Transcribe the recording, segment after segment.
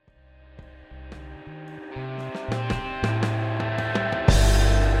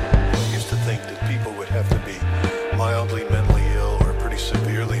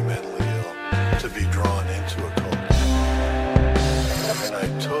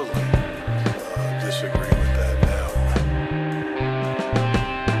totally disagree with that now.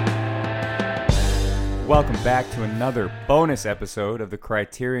 Welcome back to another bonus episode of the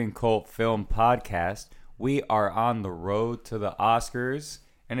Criterion Cult Film Podcast. We are on the road to the Oscars,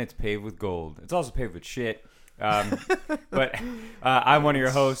 and it's paved with gold. It's also paved with shit. But I'm one of your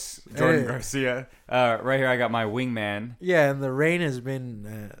hosts, Jordan Garcia. Right here, I got my wingman. Yeah, and the rain has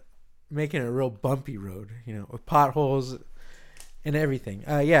been making it a real bumpy road, you know, with potholes and everything.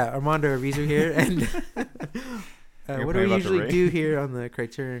 Armando Arvizu here, and what do we usually do here on the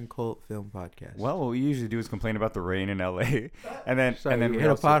Criterion Cult Film Podcast? Well, what we usually do is complain about the rain in LA, and then we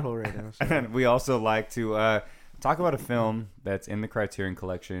hit a pothole right now. And then we also like to talk about a film that's in the Criterion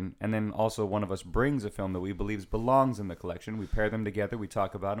Collection, and then also one of us brings a film that we believe belongs in the collection. We pair them together, we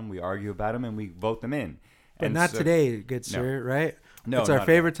talk about them, we argue about them, and we vote them in. But and not today, good sir, right? No, it's our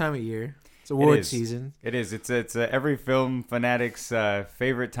favorite time of year. It's award season. It is. It's every film fanatic's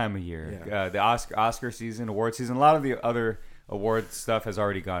favorite time of year. Yeah. The Oscar season, award season. A lot of the other award stuff has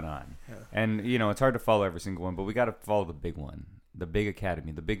already gone on, and you know it's hard to follow every single one, but we got to follow the big one, the big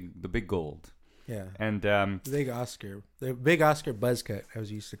Academy, the big gold. Yeah, and the big Oscar buzz cut, as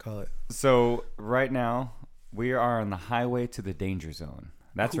we used to call it. So right now we are on the highway to the danger zone.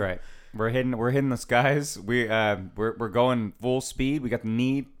 That's right. We're hitting the skies. We're going full speed. We got the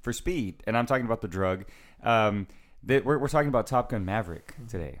need for speed, and I'm talking about the drug. We're talking about Top Gun Maverick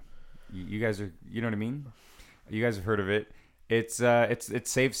today. You guys are, you know what I mean? You guys have heard of it. It's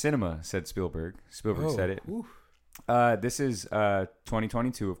saved cinema, said Spielberg. Spielberg said it. This is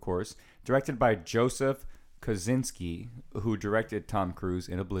 2022, of course, directed by Joseph Kosinski, who directed Tom Cruise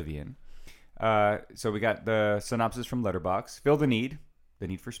in Oblivion. So we got the synopsis from Letterboxd. Fill the need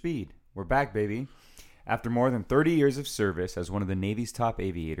for speed. We're back, baby. After more than 30 years of service as one of the Navy's top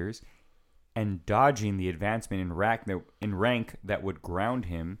aviators and dodging the advancement in rank that would ground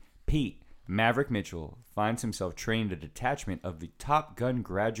him, Pete Maverick Mitchell finds himself trained a detachment of the Top Gun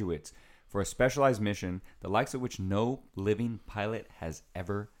graduates for a specialized mission, the likes of which no living pilot has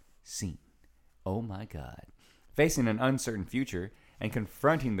ever seen. Oh my God. Facing an uncertain future and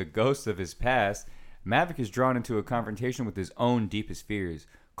confronting the ghosts of his past, Maverick is drawn into a confrontation with his own deepest fears,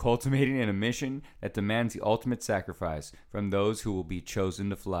 culminating in a mission that demands the ultimate sacrifice from those who will be chosen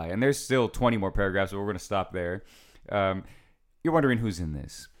to fly. And there's still 20 more paragraphs, but we're going to stop there. You're wondering who's in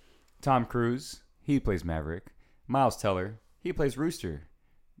this. Tom Cruise, he plays Maverick. Miles Teller, he plays Rooster,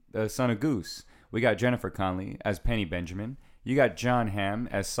 the son of Goose. We got Jennifer Connelly as Penny Benjamin. You got John Hamm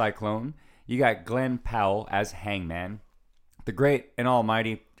as Cyclone. You got Glenn Powell as Hangman. The great and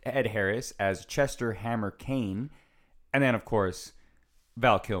almighty Ed Harris as Chester Hammer Kane. And then, of course,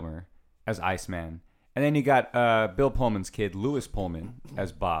 Val Kilmer as Iceman. And then you got Bill Pullman's kid, Lewis Pullman,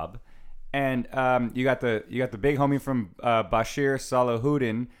 as Bob. And you got the big homie from Bashir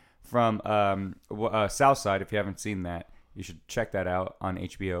Salahuddin from Southside. If you haven't seen that, you should check that out on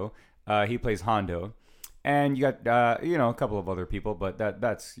HBO. He plays Hondo. And you got a couple of other people, but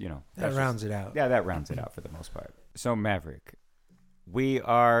that's that rounds it out. Yeah, that rounds it out for the most part. So Maverick, we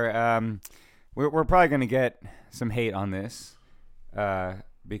are we're probably gonna get some hate on this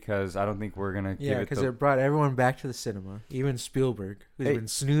because I don't think we're gonna give it. Yeah, because it brought everyone back to the cinema, even Spielberg, who's been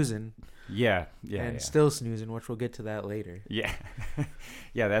snoozing. Yeah, still snoozing, which we'll get to that later. Yeah,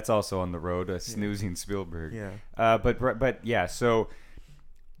 yeah, that's also on the road, snoozing Spielberg. Yeah, but yeah, so.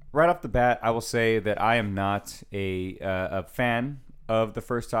 Right off the bat, I will say that I am not a fan of the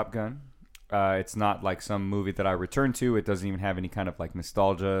first Top Gun. It's not like some movie that I return to. It doesn't even have any kind of like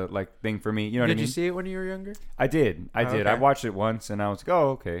nostalgia like thing for me. You know what I mean? Did you see it when you were younger? I did. Okay. I watched it once and I was like,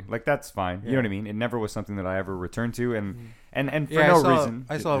 oh, okay. Like that's fine. You know what I mean? It never was something that I ever returned to and for no reason.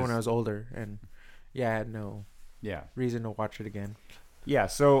 I saw it when I was older and I had no reason to watch it again. Yeah,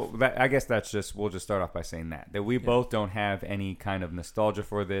 so I guess we'll just start off by saying that we both don't have any kind of nostalgia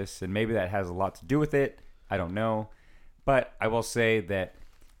for this, and maybe that has a lot to do with it. I don't know, but I will say that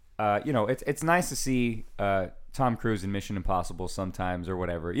it's nice to see Tom Cruise in Mission Impossible sometimes or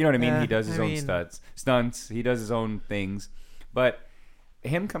whatever. You know what I mean? He does his own stunts. He does his own things, but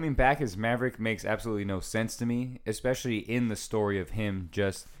him coming back as Maverick makes absolutely no sense to me, especially in the story of him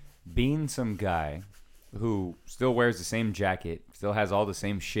just being some guy who still wears the same jacket, still has all the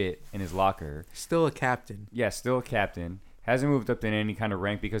same shit in his locker. Still a captain. Yeah, still a captain. Hasn't moved up in any kind of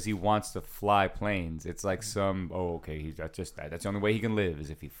rank because he wants to fly planes. It's like that's the only way he can live is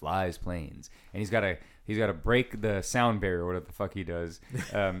if he flies planes. And he's got to break the sound barrier, whatever the fuck he does.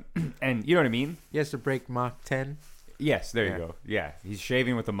 And you know what I mean? He has to break Mach 10. Yes, there you go. Yeah, he's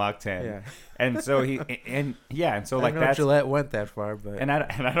shaving with a Mach 10. Yeah. And so I know Gillette went that far, but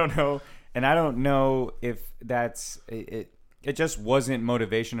I don't know if that's it. it just wasn't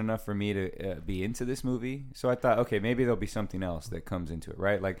motivation enough for me to be into this movie. So I thought, okay, maybe there'll be something else that comes into it,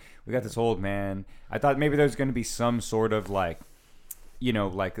 right? Like, we got this old man. I thought maybe there's going to be some sort of, like, you know,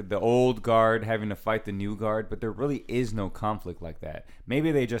 like the old guard having to fight the new guard, but there really is no conflict like that.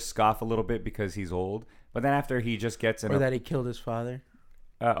 Maybe they just scoff a little bit because he's old, but then after he just gets in or that he killed his father.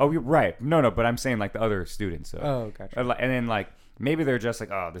 You're right. No, but I'm saying like the other students. So. Oh, gotcha. And then like maybe they're just like,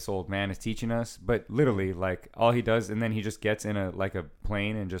 oh, this old man is teaching us, but literally like all he does, and then he just gets in a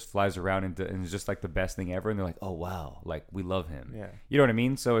plane and just flies around and it's just like the best thing ever, and they're like, oh wow, like we love him. Yeah. You know what I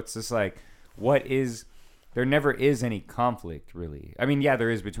mean? So it's just like, there never is any conflict really. I mean, yeah, there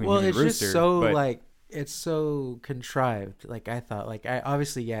is between him and Rooster. It's just so like it's so contrived. Like I thought, like I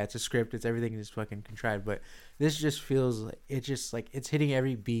obviously, yeah, it's a script, it's everything is fucking contrived, but this just feels like it's hitting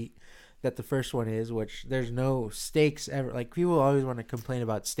every beat that the first one is, which there's no stakes ever. Like people always want to complain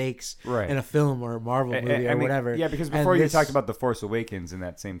about stakes in a film or a Marvel movie or whatever. Yeah, because before you talked about The Force Awakens in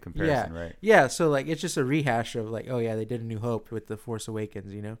that same comparison, right? Yeah, so like it's just a rehash of like, oh yeah, they did A New Hope with The Force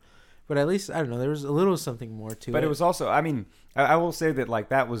Awakens, you know. But at least I don't know, there was a little something more to it. But it was also, I mean, I will say that like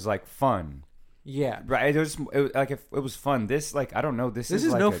that was like fun. Yeah, right. It was fun. This like I don't know. This is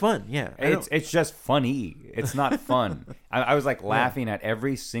like no fun. Yeah, it's just funny. It's not fun. I was like laughing at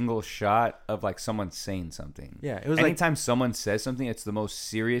every single shot of like someone saying something. Yeah, it was anytime someone says something, it's the most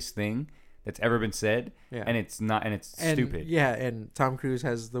serious thing that's ever been said. Yeah, and it's not, and it's stupid. Yeah, and Tom Cruise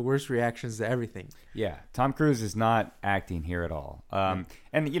has the worst reactions to everything. Yeah, Tom Cruise is not acting here at all.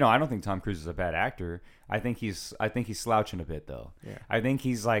 And you know, I don't think Tom Cruise is a bad actor. I think he's slouching a bit though. Yeah. I think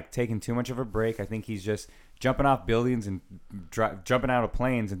he's like taking too much of a break. I think he's just jumping off buildings and jumping out of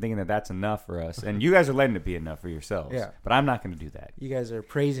planes and thinking that that's enough for us. And you guys are letting it be enough for yourselves. Yeah. But I'm not going to do that. You guys are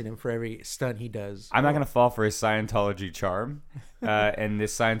praising him for every stunt he does. I'm not going to fall for his Scientology charm and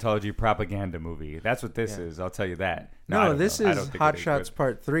this Scientology propaganda movie. That's what this is. I'll tell you that. No, this is Hot Shots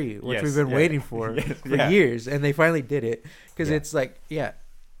Part 3, which we've been waiting for years. And they finally did it. Because it's like,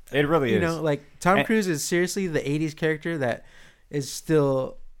 it really is. You know, like Tom Cruise is seriously the 80s character that is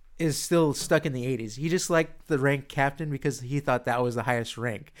still stuck in the 80s. He just liked the rank captain because he thought that was the highest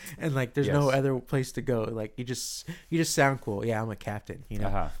rank. And like there's no other place to go. Like you just sound cool. Yeah, I'm a captain, you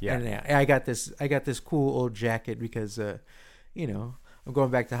know. Yeah. And I got this cool old jacket because you know, I'm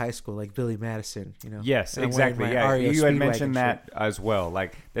going back to high school like Billy Madison, you know. Yes, exactly. Yeah. You had mentioned that as well.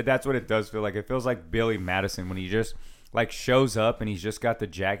 Like that's what it does feel like. It feels like Billy Madison when he just like shows up and he's just got the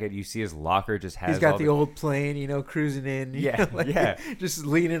jacket. You see his locker just has. He's got the old plane, you know, cruising in. Yeah, just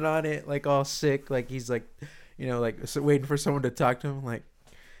leaning on it, like all sick, like he's like, you know, like waiting for someone to talk to him, like,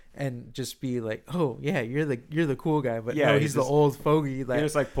 and just be like, oh yeah, you're the cool guy, but no, he's the old fogey. Like, he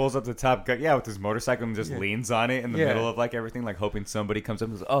just like pulls up the top, with his motorcycle and just leans on it in the middle of like everything, like hoping somebody comes up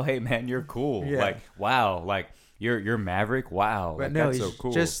and says, oh hey man, you're cool. Yeah. Like wow, like you're Maverick. Wow, but like, no, that's he's so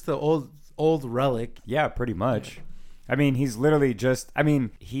cool. Just the old relic. Yeah, pretty much. Yeah. I mean, he's literally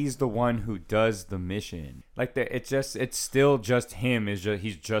he's the one who does the mission. Like, it's still just him.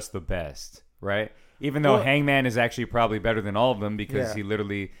 He's just the best, right? Even though Hangman is actually probably better than all of them because he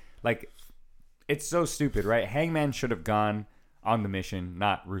literally, like, it's so stupid, right? Hangman should have gone on the mission,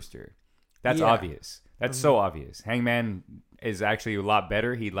 not Rooster. That's obvious. That's so obvious. Hangman is actually a lot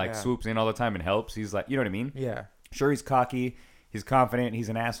better. He, swoops in all the time and helps. He's like, you know what I mean? Yeah. Sure, he's cocky. He's confident. He's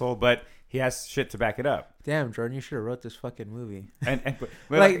an asshole, but he has shit to back it up. Damn, Jordan, you should have wrote this fucking movie. And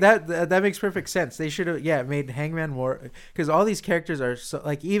like that makes perfect sense. They should have made Hangman more, because all these characters are so,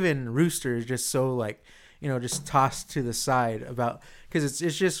 like, even Rooster is just so, like, you know, just tossed to the side about, because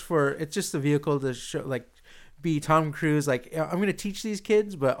it's just a vehicle to show, like, be Tom Cruise, like, I'm gonna teach these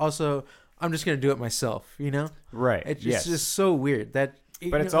kids, but also I'm just gonna do it myself, you know? Right. It's just so weird that.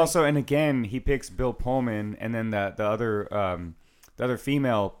 But it's also, and again, he picks Bill Pullman and then the other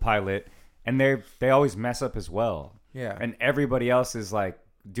female pilot, and they always mess up as well. Yeah. And everybody else is like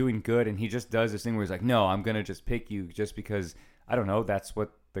doing good, and he just does this thing where he's like, no, I'm gonna just pick you just because, I don't know, that's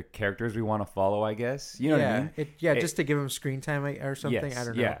what the characters we want to follow, I guess. You know what I mean? Just to give him screen time or something. Yes, I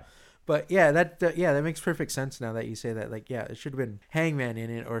don't know. Yeah. But that makes perfect sense now that you say that. Like, it should have been Hangman in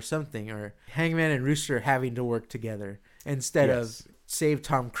it or something, or Hangman and Rooster having to work together instead of save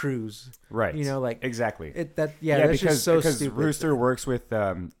Tom Cruise. Right. You know, like, exactly. That's because, just so because stupid. Rooster works with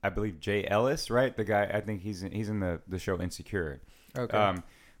I believe Jay Ellis, right? The guy, I think he's in the show Insecure. Okay.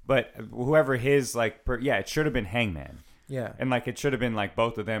 But whoever his it should have been Hangman. Yeah. And like it should have been like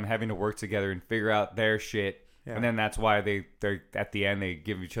both of them having to work together and figure out their shit. Yeah. And then that's why they're at the end they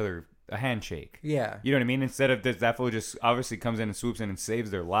give each other a handshake. Yeah. You know what I mean? Instead of that fool just obviously comes in and swoops in and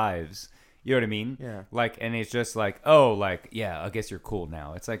saves their lives. You know what I mean? Yeah. Like, and it's just like, oh, like, yeah, I guess you're cool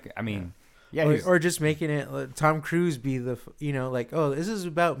now. It's like, I mean, Yeah, or just making it Tom Cruise be the like, oh, this is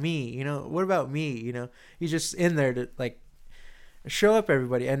about me. What about me? He's just in there to like show up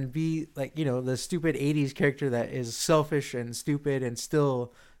everybody and be like the stupid 80s character that is selfish and stupid and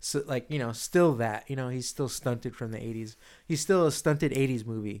still still that he's still stunted from the 80s. He's still a stunted 80s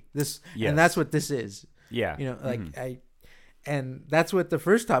movie. And that's what this is. Yeah. And that's what the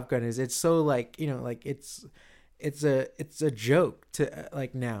first Top Gun is. It's so like it's a joke to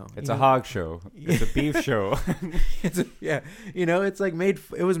like now. It's a hog show. It's a beef show. It's like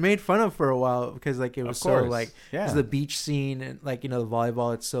it was made fun of for a while because like it was so like it's the beach scene and like the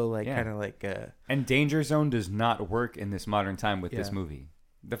volleyball. It's so like kind of like and Danger Zone does not work in this modern time with this movie.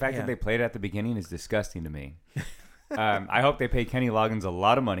 The fact that they played it at the beginning is disgusting to me. I hope they pay Kenny Loggins a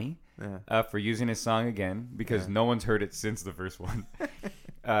lot of money for using his song again because no one's heard it since the first one.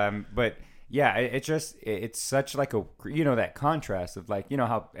 But yeah, it's such like a that contrast of like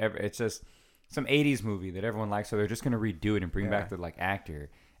how it's just some 80s movie that everyone likes, so they're just gonna redo it and bring back the like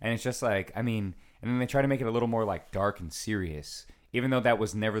actor, and it's just like and then they try to make it a little more like dark and serious, even though that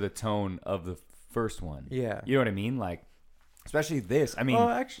was never the tone of the first one. Yeah, you know what I mean? Like especially this. I mean,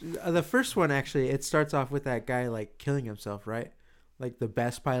 actually, the first one it starts off with that guy like killing himself, right? Like the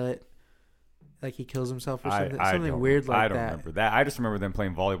best pilot. Like he kills himself or something, something weird like that. I don't remember that. I just remember them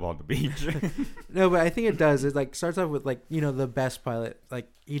playing volleyball on the beach. No, but I think it does. It like starts off with like the best pilot. Like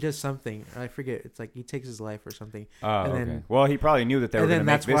he does something. I forget. It's like he takes his life or something. Oh, and then, well, he probably knew that they were going to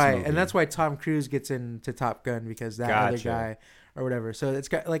make this movie. And that's why Tom Cruise gets into Top Gun because that other guy or whatever. So it's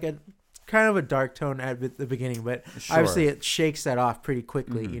got like a kind of a dark tone at the beginning, but obviously it shakes that off pretty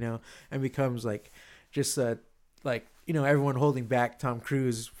quickly, and becomes like just like. Everyone holding back Tom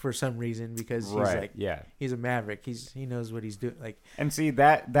Cruise for some reason because he's he's a maverick. He knows what he's doing. Like, and see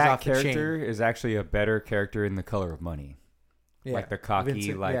that character is actually a better character in The Color of Money. Yeah. Like the cocky,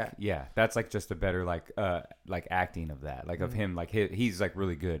 Vincent, that's like just a better like acting of that, like of him, like he's like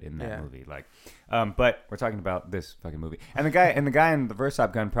really good in that movie. Like, but we're talking about this fucking movie, and the guy in the first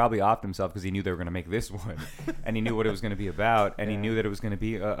Top Gun probably offed himself because he knew they were going to make this one, and he knew what it was going to be about, and he knew that it was going to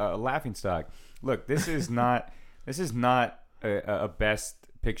be a laughingstock. Look, this is not. This is not a best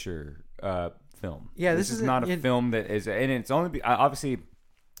picture film. Yeah, this is not a film that is, and it's only obviously,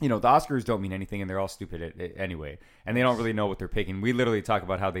 the Oscars don't mean anything, and they're all stupid anyway, and they don't really know what they're picking. We literally talk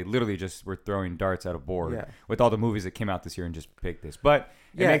about how they literally just were throwing darts at a board with all the movies that came out this year and just picked this. But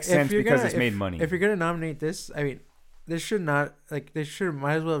it makes sense because it's made money. If you're gonna nominate this, I mean, this should not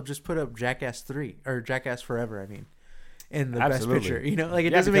might as well just put up Jackass 3 or Jackass Forever. I mean. In the best picture, like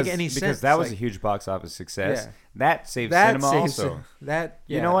it doesn't make any sense because that was a huge box office success. That saved cinema also.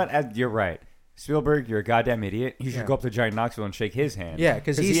 You know what? You're right. Spielberg, you're a goddamn idiot. You should go up to Johnny Knoxville and shake his hand. Yeah,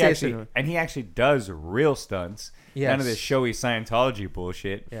 because he actually does real stunts. Yes. None of this showy Scientology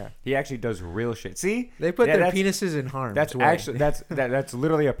bullshit. Yeah, he actually does real shit. See, they put their penises in harm's way. Actually that's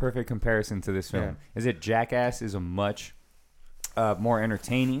literally a perfect comparison to this film. Is it Jackass is a much more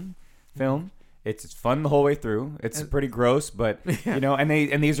entertaining film. It's fun the whole way through. It's pretty gross, but and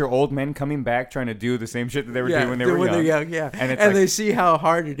these are old men coming back trying to do the same shit that they were doing when they were young. And they see how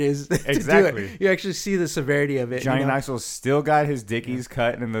hard it is to do it. You actually see the severity of it. Johnny Knoxville's still got his dickies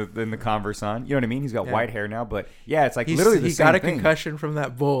cut in the Converse on. You know what I mean? He's got white hair now, but it's like literally the same thing. He got a concussion from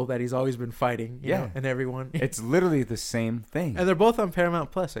that bull that he's always been fighting. You know, and everyone. It's literally the same thing. And they're both on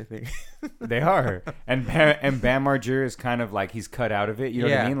Paramount Plus, I think. They are. And Bam Margera is kind of like he's cut out of it. You know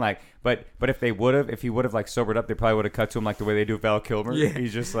what I mean? Like, but if he would have like sobered up, they probably would have cut to him like the way they do Val Kilmer. Yeah.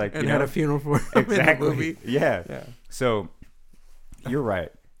 He's just like and had a funeral for him exactly. in the movie. Yeah. So you're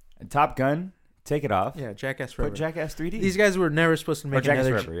right. Top Gun, take it off. Yeah, Jackass Forever. Put Jackass 3D. These guys were never supposed to make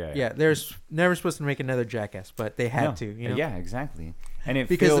another. Forever, they're never supposed to make another Jackass, but they had to. Yeah, exactly. And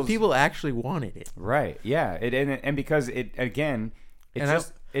because the people actually wanted it. Right. Yeah. And because it again,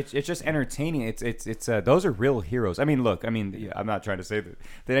 it's just entertaining. It's those are real heroes. I mean, look. I mean, I'm not trying to say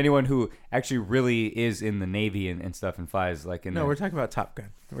that anyone who actually really is in the Navy and stuff and flies like in. No, we're talking about Top Gun.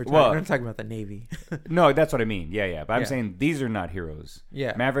 We're not talking about the Navy. No, that's what I mean. Yeah. But I'm saying these are not heroes.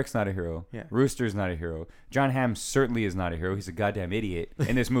 Yeah. Maverick's not a hero. Yeah. Rooster's not a hero. John Hamm certainly is not a hero. He's a goddamn idiot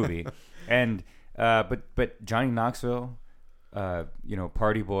in this movie. And but Johnny Knoxville,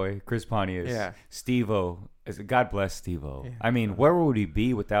 Party Boy, Chris Pontius, Steve-O. God bless Steve-O. Yeah. I mean, where would he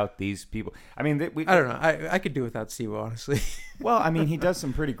be without these people? I mean, I don't know. I could do without Steve-O, honestly. Well, I mean, he does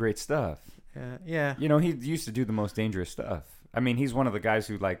some pretty great stuff. Yeah. He used to do the most dangerous stuff. I mean, he's one of the guys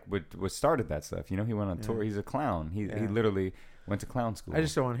who like was started that stuff. He went on tour. He's a clown. He literally went to clown school. I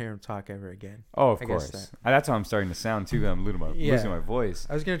just don't want to hear him talk ever again. Oh, of course. That's how I'm starting to sound too. I'm losing my voice.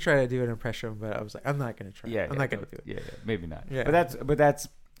 I was gonna try to do an impression, but I was like, I'm not gonna try. I'm not gonna do it. Yeah, maybe not. Yeah. But that's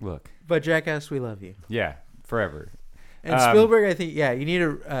Look, But Jackass, we love you. yeah, forever. And Spielberg, I think, you need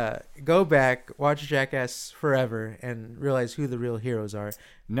to go back, watch Jackass forever, and realize who the real heroes are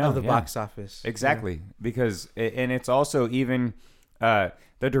of the box office. Exactly, because and it's also even the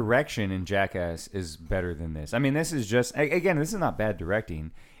direction in Jackass is better than this. I mean, this is just again, this is not bad directing.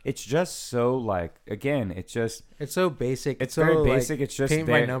 It's just so like again, it's so basic. It's so, very basic. Like, it's just paint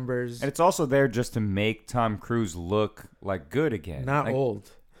there, by numbers, and it's also there just to make Tom Cruise look like good again, not like, old,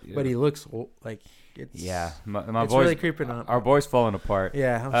 but he looks old, like. My it's boys really creeping up. Our boy's falling apart.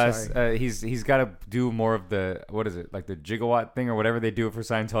 Yeah, I'm sorry. He's got to do more of the what is it, like the gigawatt thing or whatever they do for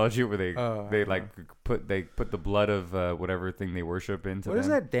Scientology, where they put the blood of whatever thing they worship into. What is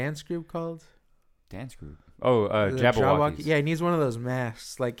that dance group called? Dance group. Oh, Jabberwockies. Yeah, he needs one of those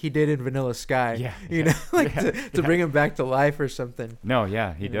masks like he did in Vanilla Sky. Yeah, you know, like to bring him back to life or something. No,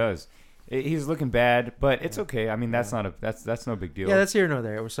 yeah, he does. He's looking bad, but it's okay. I mean, that's no big deal. Yeah, that's here nor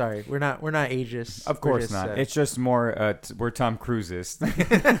there. We're sorry. We're not ageist. Of course not. It's just more we're Tom Cruises. I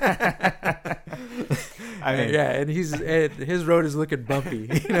mean, yeah, and his road is looking bumpy.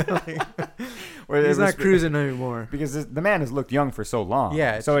 You know, he's not cruising anymore because the man has looked young for so long.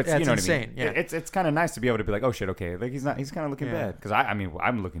 Yeah, so it's you know insane. What I mean. Yeah, it's kind of nice to be able to be like, oh shit, okay, like he's kind of looking bad because I mean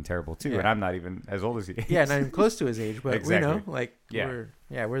I'm looking terrible too, and I'm not even as old as he is. Yeah, not even close to his age, but exactly. We know, like we're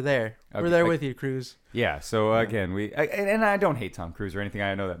there. We're there with you, Cruise. Yeah. So again, and I don't hate Tom Cruise or anything.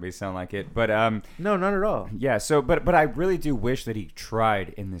 I know that may sound like it, but no, not at all. Yeah. So, but I really do wish that he tried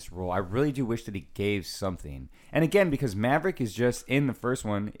in this role. I really do wish that he gave something. And again, because Maverick is just in the first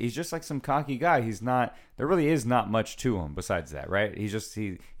one, he's just like some cocky guy. He's not. There really is not much to him besides that, right? He's just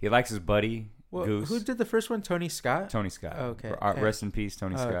he likes his buddy. Well, Goose. Who did the first one? Tony Scott. Tony Scott. Oh, okay. Rest in peace,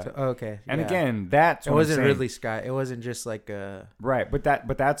 Tony Scott. Okay. And again, that's what it wasn't I'm saying. Ridley Scott. It wasn't just like a right. But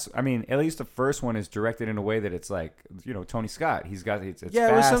that's. I mean, at least the first one is directed in a way that it's like Tony Scott. He's got it's it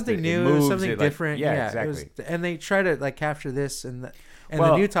fast, was something new, moves, something different. Yeah, exactly. And they try to like capture this and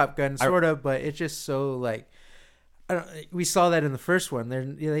the new Top Gun sort of, but it's just so like we saw that in the first one.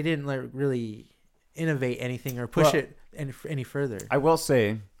 They didn't like really innovate anything or push it any further. I will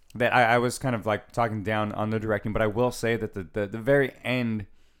say that I was kind of like talking down on the directing, but I will say that the very end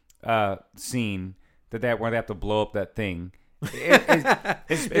scene where they have to blow up that thing.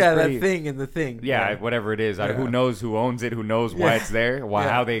 It's pretty, that thing and the thing. Yeah, whatever it is. Who knows who owns it? Who knows why it's there?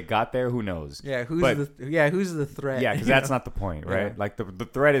 How they got there? Who knows? Yeah, who's the threat? Yeah, because that's not the point, right? Yeah. Like the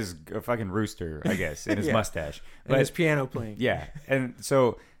threat is a fucking rooster, I guess, in his mustache, and his piano playing. Yeah, and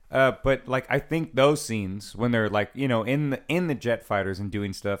so. But like I think those scenes when they're like in the jet fighters and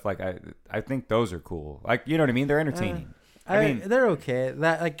doing stuff like I think those are cool. Like you know what I mean? They're entertaining. I mean they're okay.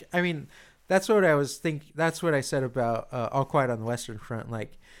 That's what I was thinking. That's what I said about All Quiet on the Western Front.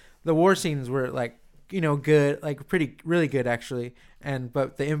 Like the war scenes were like good, like really good actually.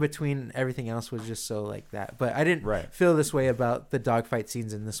 But the in between everything else was just so like that. But I didn't feel this way about the dogfight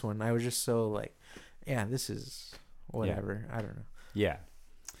scenes in this one. I was just so like, yeah, this is whatever. Yeah. I don't know. Yeah.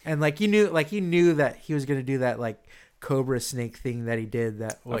 And like he knew that he was gonna do that like cobra snake thing that he did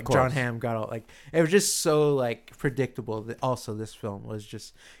that like John Hamm got all like it was just so like predictable. That also this film was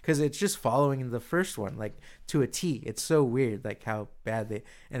just because it's just following the first one like to a T. It's so weird like how bad they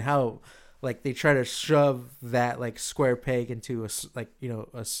and how like they try to shove that like square peg into a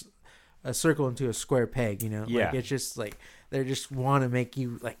circle into a square peg. Like it's just like. They just want to make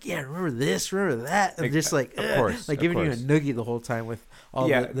you like, yeah, remember this, remember that. I'm just like, of course, like giving you a noogie the whole time with all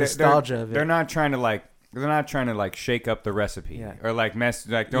the nostalgia of it. They're not trying to like shake up the recipe or like mess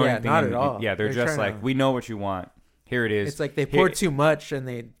like don't anything. Not at all. Yeah, they're just like, we know what you want. Here it is. It's like they poured too much and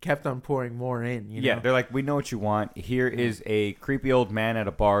they kept on pouring more in. Yeah, they're like, we know what you want. Here is a creepy old man at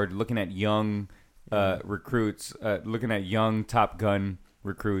a bar looking at young recruits, looking at young Top Gun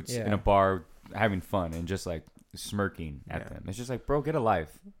recruits in a bar having fun and just like smirking at them. It's just like, bro, get a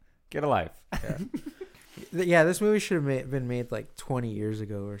life. Yeah, this movie should have been made like 20 years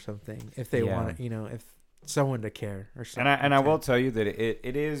ago or something if they wanted, if someone to care or something. And I will tell you that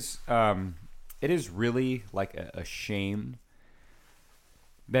it is really like a shame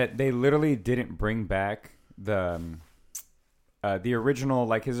that they literally didn't bring back the original,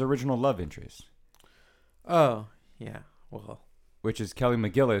 like his original love interest. Oh, yeah. Well, which is Kelly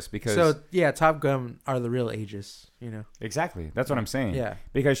McGillis, because Top Gun are the real ages, Exactly. That's what I'm saying. Yeah.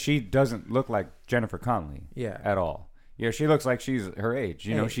 Because she doesn't look like Jennifer Connelly. At all. Yeah, she looks like she's her age.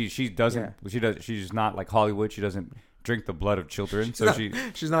 She doesn't she's not like Hollywood. She doesn't drink the blood of children.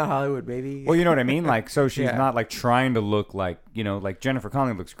 She's not Hollywood, baby. Well, you know what I mean? Like, so she's not like trying to look like, like Jennifer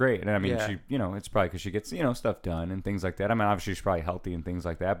Connelly looks great. And I mean, she, it's probably because she gets, stuff done and things like that. I mean, obviously she's probably healthy and things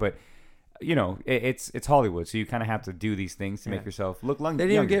like that, but it's Hollywood, so you kind of have to do these things to make yourself look They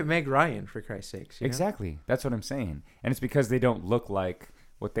didn't even get Meg Ryan, for Christ's sakes. Exactly. That's what I'm saying. And it's because they don't look like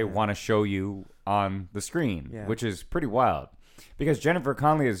what they want to show you on the screen, which is pretty wild. Because Jennifer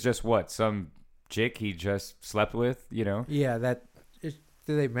Connelly is just some chick he just slept with, Yeah,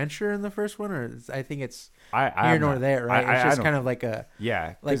 did they mention her in the first one, or I think it's here nor there, right? It's just kind of like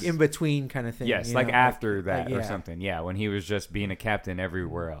like in between kind of thing. Yes, after that or something. Yeah, when he was just being a captain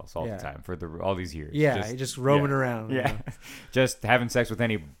everywhere else all the time for all these years. Yeah, just roaming around. Yeah, just having sex with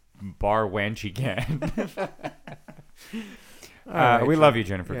any bar wench he can. Right, we love you,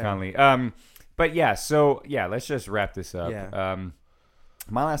 Jennifer Connelly. But let's just wrap this up. Yeah.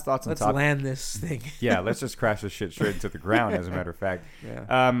 My last thoughts on Let's land this thing. let's just crash this shit straight into the ground, as a matter of fact.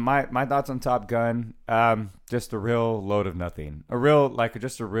 Yeah. My thoughts on Top Gun, just a real load of nothing.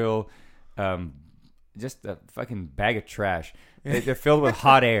 Just a fucking bag of trash. They're filled with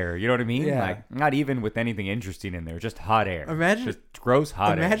hot air. You know what I mean? Yeah. Like, not even with anything interesting in there, just hot air. Just gross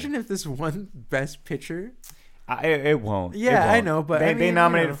hot air. Imagine if this won Best Picture. It won't. Yeah, it won't. I know, but they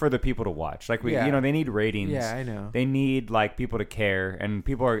nominated for the people to watch. Like they need ratings. Yeah, I know. They need people to care, and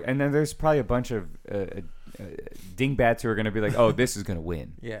and then there's probably a bunch of dingbats who are going to be like, "Oh, this is going to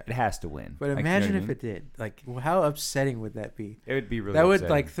win. Yeah, it has to win." But imagine if it did. Like, how upsetting would that be? It would be really. That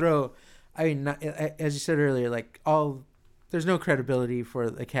upsetting. would throw. I mean, as you said earlier, there's no credibility for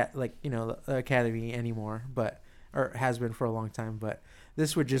the Academy anymore, or has been for a long time, but.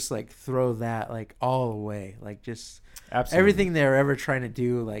 This would just throw that all away, just Absolutely. Everything they're ever trying to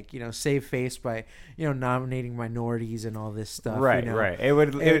do, save face by nominating minorities and all this stuff. Right, right.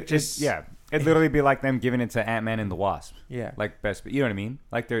 It'd literally be like them giving it to Ant-Man and the Wasp. Yeah, best. You know what I mean?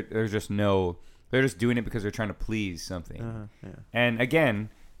 There's just no. They're just doing it because they're trying to please something. Yeah. And again,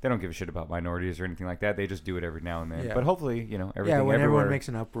 they don't give a shit about minorities or anything like that. They just do it every now and then. Yeah. But hopefully, everything. Yeah, when everywhere, everyone makes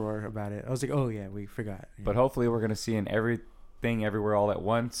an uproar about it, I was like, oh yeah, we forgot. But hopefully, we're gonna see Everything Everywhere All at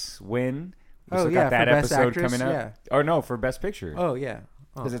Once win. We still got that for Best episode Actress, coming up. Yeah. Or no, for Best Picture. Oh yeah.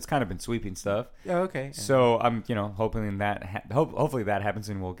 Because it's kind of been sweeping stuff. Oh, okay. Yeah. So I'm, hoping that hopefully that happens,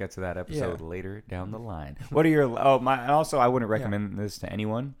 and we'll get to that episode later down the line. What are your? Also, I wouldn't recommend this to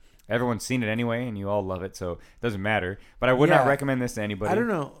anyone. Everyone's seen it anyway, and you all love it, so it doesn't matter. But I would not recommend this to anybody. I don't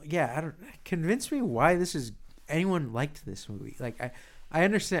know. Yeah, convince me why anyone liked this movie. I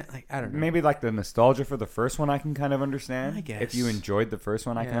understand. I don't know. Maybe the nostalgia for the first one I can kind of understand. I guess. If you enjoyed the first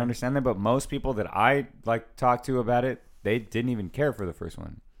one, I can understand that. But most people that I talked to about it, they didn't even care for the first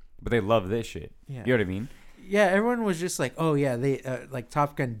one, but they love this shit. Yeah. You know what I mean? Yeah. Everyone was just like, oh yeah, they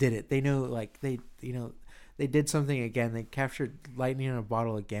Top Gun did it. They know they did something again. They captured lightning in a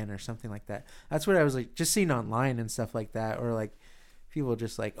bottle again, or something like that. That's what I was just seeing online and stuff like that, or people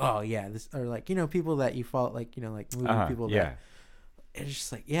just oh yeah, this, or people that you follow, movie people. Yeah. That, it's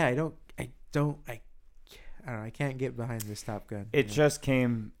just I don't know. I can't get behind this Top Gun. It just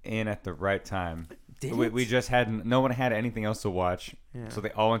came in at the right time. We just had no one had anything else to watch, so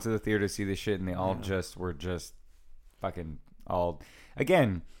they all went to the theater to see this shit, and they all were fucking all.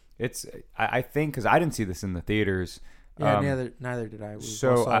 Again, it's I think because I didn't see this in the theaters. Yeah, neither did I.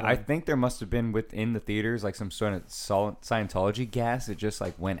 So I think there must have been within the theaters some sort of Scientology gas that just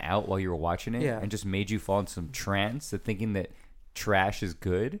went out while you were watching it, and just made you fall into some trance to thinking that trash is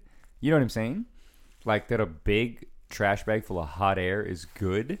good. You know what I'm saying? That a big trash bag full of hot air is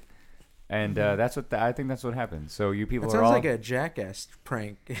good, and that's what I think that's what happened. So you people sounds like a Jackass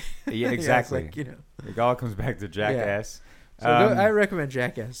prank. Yeah, exactly. It all comes back to Jackass. So I recommend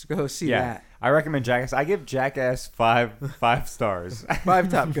Jackass. Go see that. I recommend Jackass. I give Jackass five stars. 5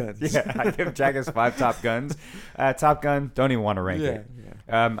 Top Guns. Yeah, I give Jackass 5 Top Guns. Top Gun, don't even want to rank it.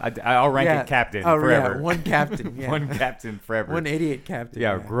 Yeah. I'll rank it captain forever. Yeah, one captain. Yeah. One captain forever. One idiot captain.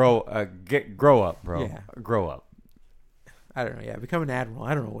 Yeah, grow up, bro. Yeah. Grow up. I don't know. Yeah, become an admiral.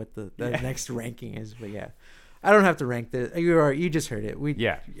 I don't know what the next ranking is, but yeah. I don't have to rank this. You just heard it. We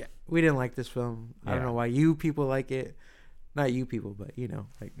didn't like this film. I don't know why you people like it. Not you people, but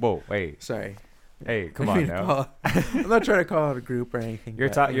Whoa, wait. Sorry. Hey, come on now. I'm not trying to call out a group or anything. You're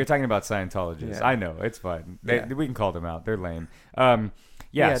talking about Scientologists. Yeah. I know, it's fine. We can call them out. They're lame. Don't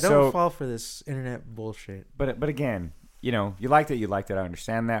fall for this internet bullshit. But again, you liked it. I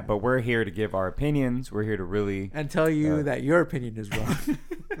understand that. But we're here to give our opinions. We're here to really and tell you that your opinion is wrong.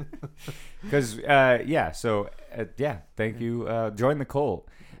 Because thank you. Join the cult.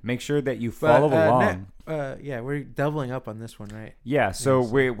 Make sure that you follow along. We're doubling up on this one, right? Yeah, so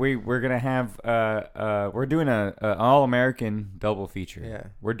we're gonna have we're doing an all-American double feature. Yeah,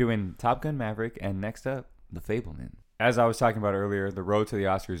 we're doing Top Gun Maverick, and next up, The Fableman. As I was talking about earlier, the road to the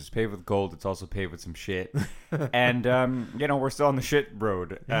Oscars is paved with gold. It's also paved with some shit, and we're still on the shit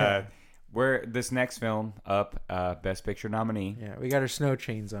road. Where this next film up, Best Picture nominee. Yeah, we got our snow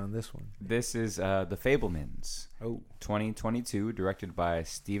chains on this one. This is The Fabelmans. Oh. 2022, directed by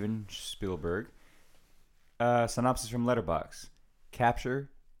Steven Spielberg. Synopsis from Letterboxd. Capture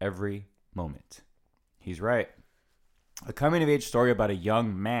every moment. He's right. A coming-of-age story about a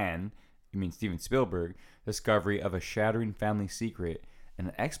young man, you mean Steven Spielberg, discovery of a shattering family secret, and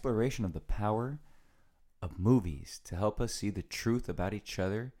an exploration of the power of movies to help us see the truth about each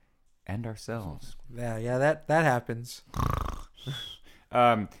other and ourselves. Yeah, that happens.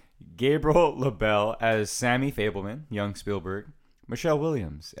 Gabriel LaBelle as Sammy Fabelman, young Spielberg. Michelle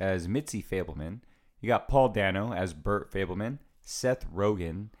Williams as Mitzi Fabelman. You got Paul Dano as Bert Fabelman. Seth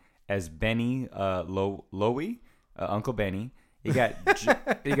Rogen as Benny Lowy, Uncle Benny. You got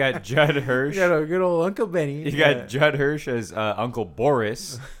you got Judd Hirsch. You got a good old Uncle Benny. You got Judd Hirsch as Uncle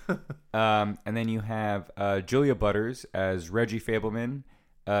Boris. And then you have Julia Butters as Reggie Fabelman.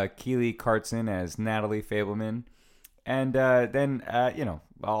 Keely Cartson as Natalie Fabelman. And then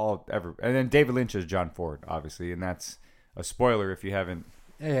and then David Lynch as John Ford, obviously. And that's a spoiler if you haven't.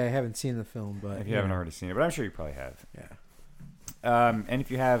 Yeah, I haven't seen the film, but if you haven't already seen it, but I'm sure you probably have. Yeah. And if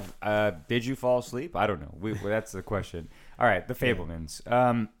you have, did you fall asleep? I don't know. That's the question. All right, The Fabelmans.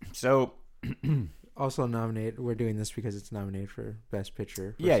 So also nominated. We're doing this because it's nominated for Best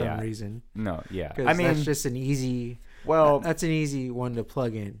Picture for some reason. No, yeah. I mean, that's just an easy. Well, that's an easy one to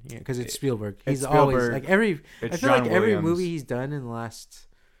plug in, because it's Spielberg. He's Spielberg, always like every. I feel John like every Williams. movie he's done in the last,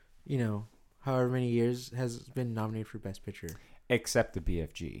 however many years has been nominated for Best Picture. Except the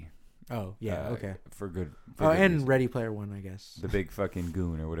BFG. Oh yeah, okay. For good. And reason. Ready Player One, I guess. The big fucking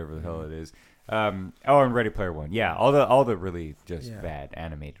goon or whatever the hell it is. And Ready Player One. Yeah, all the really just bad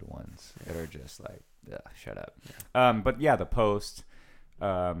animated ones that are just like, shut up. Yeah. But yeah, The Post.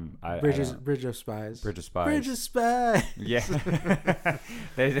 Bridge of Spies. Bridge of Spies. Bridge of Spies. Yeah.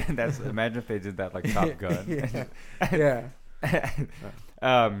 Imagine if they did that like Top Gun. Yeah.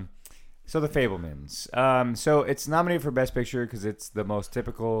 So The Fabelmans. So it's nominated for Best Picture because it's the most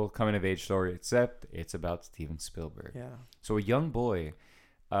typical coming-of-age story, except it's about Steven Spielberg. Yeah. So a young boy,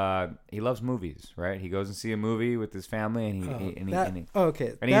 he loves movies, right? He goes and see a movie with his family, and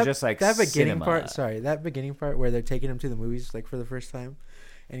he's just like that beginning cinema. part. Sorry, that beginning part where they're taking him to the movies like for the first time,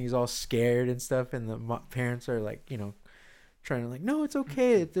 and he's all scared and stuff, and the parents are like, trying to like, no, it's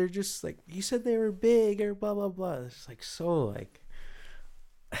okay. They're just like, you said they were big or blah blah blah. It's like so like.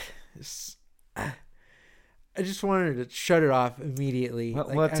 I just wanted to shut it off immediately.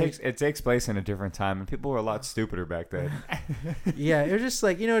 It takes place in a different time, and people were a lot stupider back then. Yeah, it was just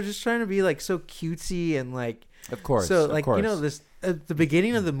like just trying to be like so cutesy and like. Of course. So like this the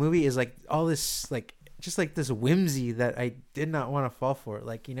beginning of the movie is like all this like just like this whimsy that I did not want to fall for.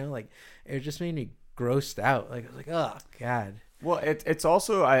 Like like it just made me grossed out. Like I was like, oh god. Well, it's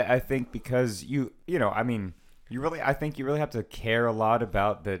also I think because I think you really have to care a lot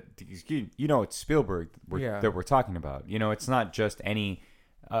about that. It's Spielberg that we're talking about. It's not just any,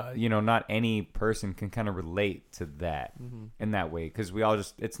 not any person can kind of relate to that in that way. Because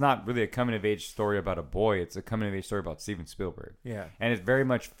it's not really a coming of age story about a boy. It's a coming of age story about Steven Spielberg. Yeah. And it very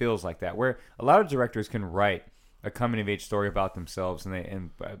much feels like that, where a lot of directors can write a coming of age story about themselves,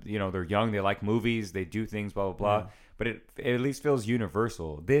 and they're young, they like movies, they do things, blah, blah, blah. Yeah. But it at least feels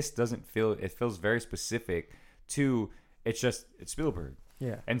universal. This doesn't feel, it feels very specific to, it's Spielberg.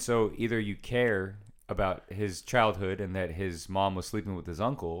 Yeah. And so either you care about his childhood and that his mom was sleeping with his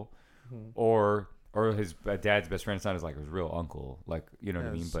uncle, or his dad's best friend. It's not his real uncle, what I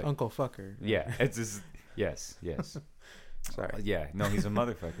mean? But Uncle Fucker. Yeah, it's just yes. Sorry. Yeah, no, he's a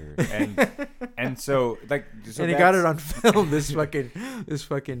motherfucker, and so and he got it on film. This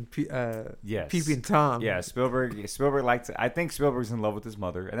fucking yes, peeping Tom. Yeah, Spielberg likes it. I think Spielberg's in love with his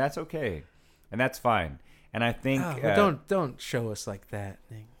mother, and that's okay, and that's fine. And I think don't show us like that.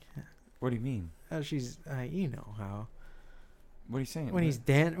 What do you mean? How she's how. What are you saying? When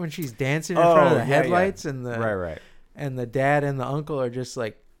when she's dancing in front of the headlights, and the right, and the dad and the uncle are just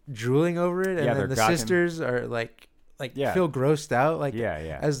like drooling over it, and then the sisters are like feel grossed out,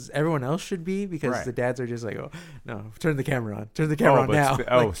 as everyone else should be, because the dads are just like, oh no, turn the camera on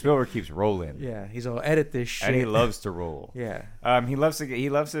now. Spielberg keeps rolling. Yeah, he's all edit this shit, and he loves to roll. Yeah, he loves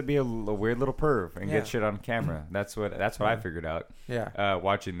to be a weird little perv and get shit on camera. That's what I figured out. Yeah,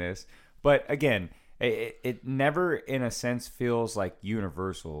 watching this, but again, it never in a sense feels like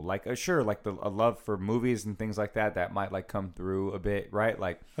universal. Sure, a love for movies and things like that might come through a bit, right?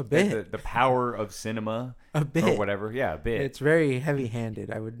 A bit. The power of cinema, a bit, or whatever. Yeah, a bit. It's very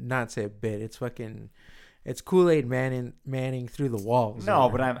heavy-handed. I would not say a bit. It's Kool-Aid Manning through the walls. No,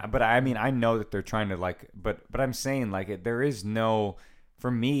 but I mean I know that they're trying to but I'm saying there is no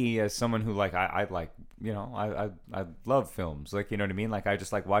for me as someone who like I like I love films, like, you know what I mean, like I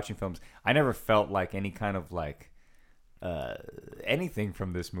just like watching films. I never felt like any kind of like anything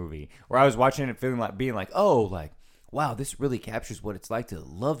from this movie, where I was watching it feeling like being like, oh, like, wow, this really captures what it's like to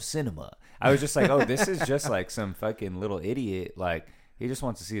love cinema. I was just like, oh, this is just like some fucking little idiot, like he just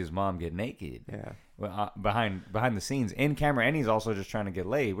wants to see his mom get naked. Behind the scenes in camera, and he's also just trying to get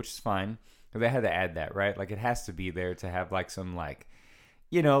laid, which is fine. They had to add that, right? Like it has to be there to have like some like,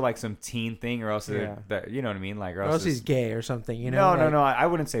 you know, like some teen thing, or else that, you know what I mean, like, or else he's gay or something, you know? No, I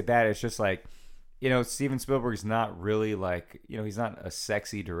wouldn't say that. It's just like, you know, Steven Spielberg's not really like, you know, he's not a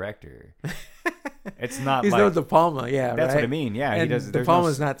sexy director. It's not. He's like, no De Palma, yeah. That's right? what I mean. Yeah, and he does. De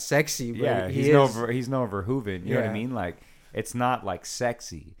Palma's not sexy, but yeah, he's no Verhoeven. You know what I mean? Like it's not like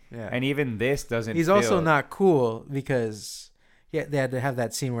sexy. Yeah. And even this doesn't. He's also not cool because. Yeah, they had to have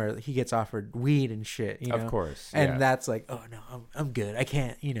that scene where he gets offered weed and shit, you know. Of course. And that's like, oh no, I'm good. I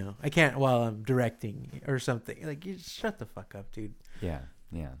can't while I'm directing or something. Like, you just shut the fuck up, dude. Yeah.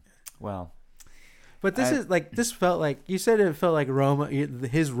 Well, but this felt like, you said it felt like Roma,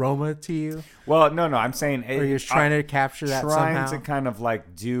 his Roma to you. Well, no, I'm saying or you're trying to capture that somehow. Trying to kind of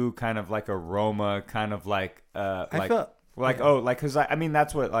like do kind of like a Roma, kind of like I felt. Like, yeah. Because I mean,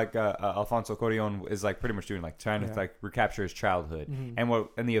 that's what like Alfonso Cuarón is like pretty much doing, like trying to like recapture his childhood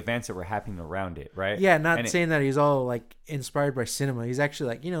and the events that were happening around it, right? Yeah, not saying that he's all like inspired by cinema. He's actually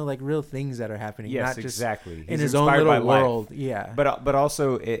like, you know, like real things that are happening. Yes, not just exactly. in his own little world. Life. Yeah, but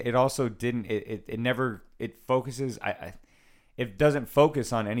also it also didn't it never it focuses it doesn't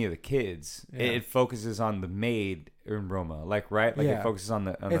focus on any of the kids. Yeah. It focuses on the maid in Roma, like, right? Like it focuses on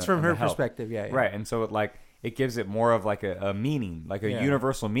the. It's from her perspective, yeah. Right, and so it gives it more of like a meaning, like a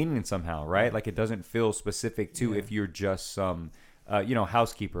universal meaning somehow, right? Yeah. Like it doesn't feel specific to if you're just some,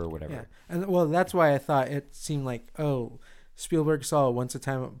 housekeeper or whatever. Yeah, and well, that's why I thought it seemed like, oh, Spielberg saw Once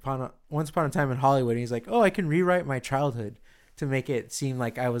Upon a Time in Hollywood, and he's like, oh, I can rewrite my childhood to make it seem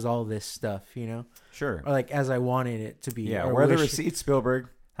like I was all this stuff, you know? Sure. Or like as I wanted it to be. Yeah. Where are the receipts, Spielberg?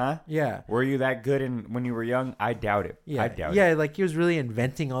 Huh? Yeah. Were you that good when you were young? I doubt it. Yeah. I doubt it. Yeah, like he was really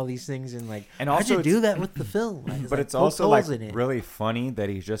inventing all these things and like, and also how'd you do that with the film? Like, but it's also like really funny that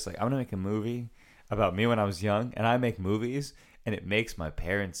he's just like, I'm gonna make a movie about me when I was young, and I make movies and it makes my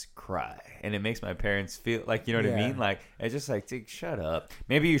parents cry and it makes my parents feel like, you know what I mean? Like it's just like, dude, shut up.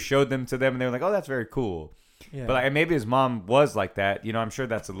 Maybe you showed them to them and they were like, oh, that's very cool. Yeah. But like, maybe his mom was like that. You know, I'm sure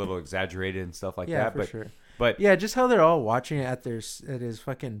that's a little exaggerated and stuff like that. But sure. But yeah, just how they're all watching it at his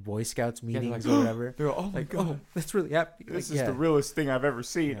fucking Boy Scouts meetings or whatever. They're all, oh my god, that's really this is the realest thing I've ever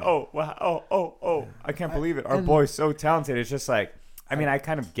seen. Yeah. Oh wow, oh, I can't believe it. Our boy's so talented. It's just like, I mean, I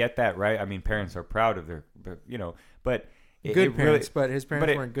kind of get that, right? I mean, parents are proud of their, you know, but. Good parents, but his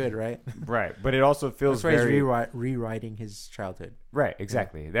parents weren't good, right? Right, but it also feels that's why very he's rewriting his childhood. Right,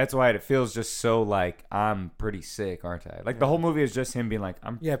 exactly. Yeah. That's why it feels just so like, I'm pretty sick, aren't I? Like the whole movie is just him being like,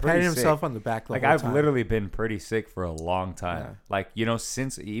 I'm pretty patting sick. himself on the back. Like I've literally been pretty sick for a long time. Yeah. Like, you know,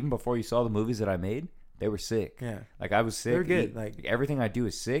 since even before you saw the movies that I made, they were sick. Yeah, like I was sick. They're good. Like everything I do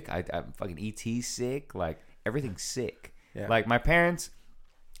is sick. I'm fucking ET sick. Like everything's sick. Yeah. Like my parents.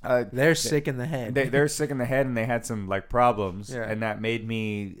 They're sick in the head. They're sick in the head, and they had some like problems, and that made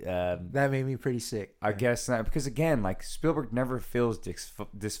me. That made me pretty sick. I guess not, because again, like Spielberg never feels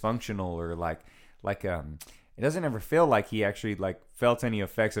dysfunctional or like it doesn't ever feel like he actually like felt any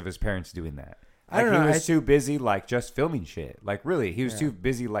effects of his parents doing that. Like, I don't know. He was too busy like just filming shit. Like really, he was too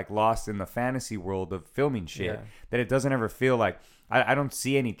busy like lost in the fantasy world of filming shit that it doesn't ever feel like. I don't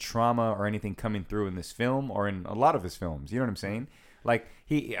see any trauma or anything coming through in this film or in a lot of his films. You know what I'm saying? Like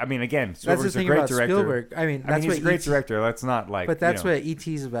again, Spielberg's a great director. Spielberg. I mean, he's a great director. That's not like. But that's what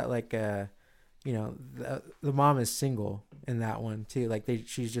E.T.'s about. Like, you know, the mom is single in that one too. Like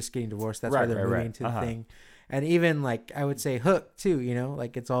she's just getting divorced. That's why they're moving to the thing. And even like I would say Hook too. You know,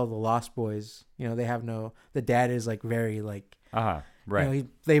 like it's all the Lost Boys. You know, they have the dad is like very like. Right. You know,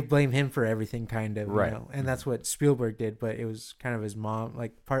 they blame him for everything, kind of. Right. You know? And that's what Spielberg did, but it was kind of his mom,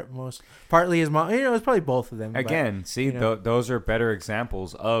 like partly his mom. You know, it was probably both of them. Again, but, those are better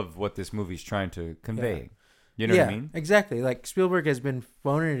examples of what this movie's trying to convey. You know what I mean? Exactly. Like Spielberg has been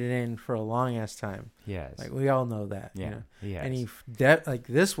phoning it in for a long ass time. Yes. Like we all know that. Yeah. You know? Yes. And like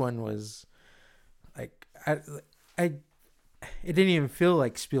this one was, like it didn't even feel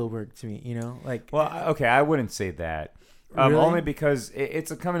like Spielberg to me. You know, like. Well, okay, I wouldn't say that. Really? Only because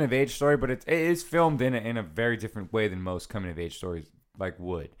it's a coming of age story, but it is filmed in a very different way than most coming of age stories like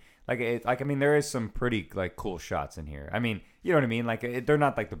would. I mean, there is some pretty like cool shots in here. I mean, you know what I mean? Like they're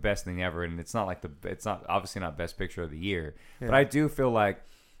not like the best thing ever, and it's not obviously not best picture of the year. Yeah. But I do feel like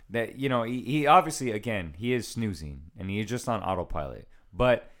that, you know, he obviously, again, he is snoozing and he's just on autopilot.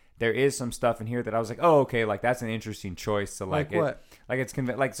 but there is some stuff in here that I was like, oh, okay, like that's an interesting choice to Like it. what? Like it's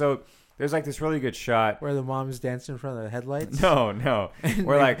like so. There's like this really good shot. Where the mom's dancing in front of the headlights? No. And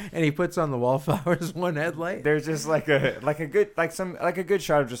We're like, and he puts on the wallflowers one headlight. there's just like a good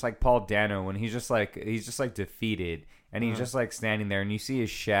shot of just like Paul Dano when he's just like defeated and he's just like standing there and you see his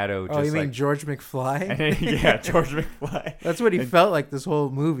shadow. Oh, just you mean like, George McFly? yeah, George McFly. That's what he felt like this whole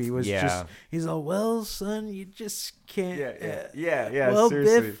movie was. Yeah. Just he's all, well, son, you just can't. Yeah. Well,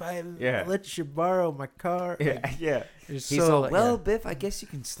 seriously. Biff, I Yeah. let you borrow my car. Yeah. It's He's so, all, like, well, yeah. Biff, I guess you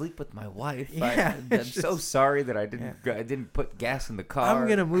can sleep with my wife. Yeah, I'm it's so just- sorry that I didn't put gas in the car. I'm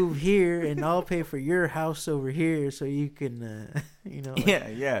gonna move here, and I'll pay for your house over here, so you can, like,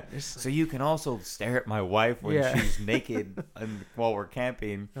 Yeah. it's So you can also stare at my wife when Yeah. she's naked while we're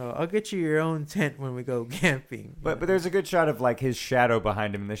camping. Oh, I'll get you your own tent when we go camping. But there's a good shot of like his shadow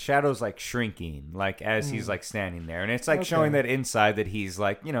behind him, and the shadow's like shrinking, like as he's like standing there, and it's like Okay. showing that inside that he's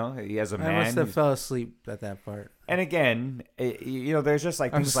like, you know, he has a I man. must have fell asleep at that part. And again, you know, there's just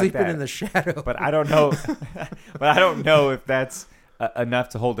like I'm things like sleeping that. in the shadow. But I don't know. But I don't know if that's enough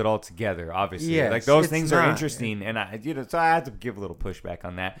to hold it all together. Obviously, Yes, like those it's things are not. interesting, and so I had to give a little pushback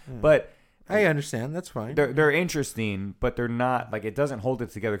on that. But I understand. That's fine. they're interesting, but they're not like it doesn't hold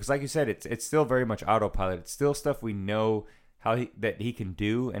it together because, like you said, it's still very much autopilot. It's still stuff we know that he can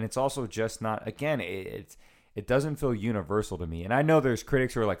do, and it's also just not. Again, it doesn't feel universal to me. And I know there's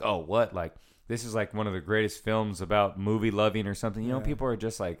critics who are like, oh, what like. This is like one of the greatest films about movie loving or something. You know, Yeah. people are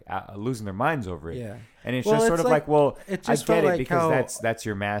just like losing their minds over it. Yeah. And it's Well, just sort it's of like, well, it I just get felt it like because how- that's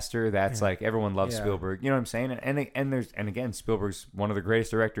your master. That's Yeah. like everyone loves Yeah. Spielberg. You know what I'm saying? And again, Spielberg's one of the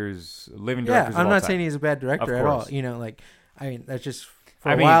greatest living Yeah, directors. I'm of all not time. saying he's a bad director Of at all. course. You know, like, I mean, that's just for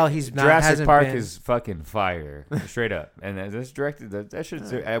I a mean, while he's not. Jurassic hasn't Park been, is fucking fire, straight up. And that's directed. That should.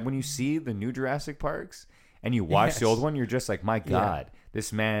 When you see the new Jurassic Parks and you watch the Yes. old one, you're just like, my God,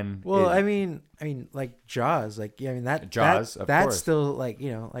 this man. Well, is, I mean, like Jaws, like I mean Jaws, of that's course. still like,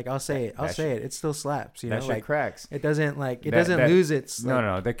 you know, like I'll say it, That it still slaps. You that know, shit like cracks. it doesn't like it That- doesn't that- lose its. Like,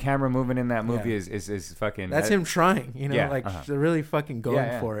 No, the camera movement in that movie Yeah. is fucking. That's him trying. You know, Yeah, like uh-huh. they're really fucking going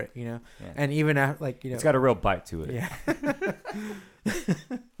Yeah. for it. You know, Yeah. and even after, like, you know, It's got a real bite to it. yeah.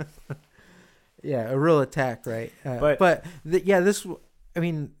 Yeah, a real attack, right? But- This. I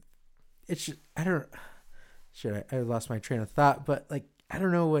mean, it's. I don't. Shit, I lost my train of thought. But like, I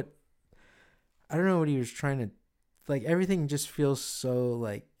don't know what he was trying to. Like, everything just feels so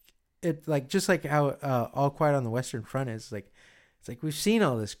like it. Like, just like how All Quiet on the Western Front is. Like, it's like we've seen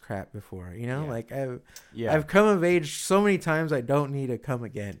all this crap before. You know, Yeah. like Yeah. I've come of age so many times. I don't need to come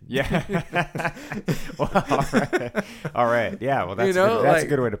again. Yeah. Well, all right. Yeah. Well, that's You know, that's a like-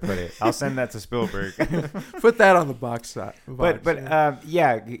 good way to put it. I'll send that to Spielberg. Put that on the box. but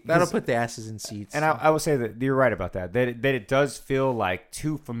yeah. 'cause- That'll put the asses in seats. And I will say that you're right about that. That it does feel like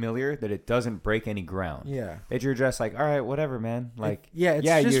too familiar. That it doesn't break any ground. yeah. That you're just like, all right, whatever, man. Like, It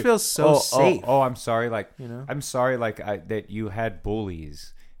yeah, just you- feels so oh, safe. Oh, I'm sorry. Like, You know? I'm sorry. Like that you had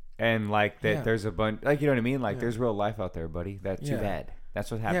bullies, and like that Yeah. there's a bunch. Like, you know what I mean? Like, Yeah. there's real life out there, buddy. That's too Yeah. bad. That's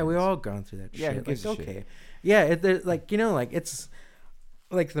what happens. Yeah, we all gone through that Yeah, who shit. gives Like, a shit? okay. Yeah, like, you know, like, it's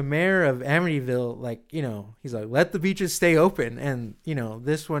like the mayor of Amityville, like, you know, he's like, let the beaches stay open. And, you know,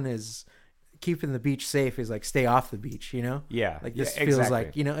 this one is keeping the beach safe, is like, stay off the beach, you know? Yeah. Like, yeah, this feels exactly.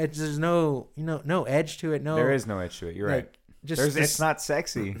 like, you know, there's no, you know, no edge to it. No, There is no edge to it. You're like, right. Just There's, this- it's not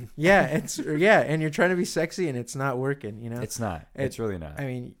sexy. Yeah, and you're trying to be sexy and it's not working, you know? It's not. It's really not. I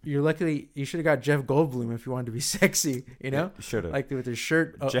mean, you should have got Jeff Goldblum if you wanted to be sexy, you know? Should have. Like with his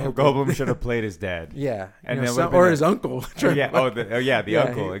shirt. Jeff open. Goldblum should have played his dad. Yeah, And you know, then would've or been his uncle. Oh, yeah. The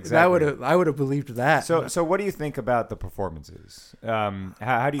uncle. Exactly. I would have believed that. So what do you think about the performances?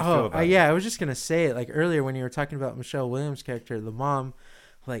 How do you feel about it? Yeah, I was just gonna say it. Like earlier when you were talking about Michelle Williams' character, the mom,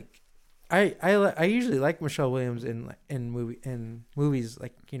 like I usually like Michelle Williams in movies,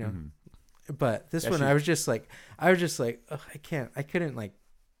 like, you know, but this Yeah, one she- I was just like ugh, I couldn't like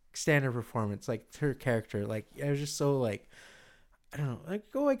stand her performance, like her character, like I was just so like. I don't know, like,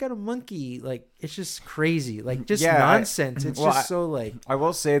 oh, I got a monkey. Like, it's just crazy. Like, just Yeah, nonsense. It's well, just so, like... I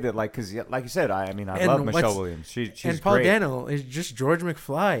will say that, like, because, like you said, I mean, I And love Michelle what's- Williams. She's and Paul great. Dano is just George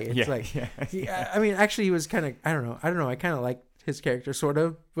McFly. It's Yeah, like... yeah. I mean, actually, he was kind of... I don't know. I kind of liked his character, sort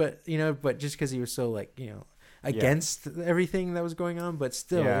of. But, you know, but just because he was so, like, you know, against everything that was going on. But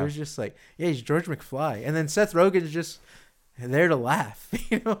still, Yeah. it was just like, yeah, he's George McFly. And then Seth Rogen's just there to laugh,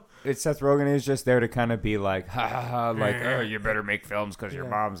 you know? It's Seth Rogen is just there to kind of be like, ha ha ha, like, oh, you better make films because your Yeah.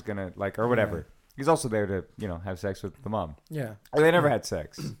 mom's gonna like, or whatever. He's also there to, you know, have sex with the mom. Yeah. Or they never had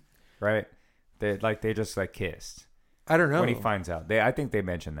sex, right? They just like kissed. I don't know. When he finds out. I think they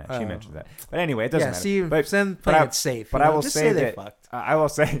mentioned that. She mentioned that. But anyway, it doesn't matter. See, but them playing it safe. But I will just say they that fucked. I will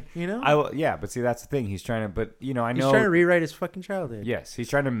say, you know, I will. Yeah, but see, that's the thing. He's trying to. But I know he's trying to rewrite his fucking childhood. Yes, he's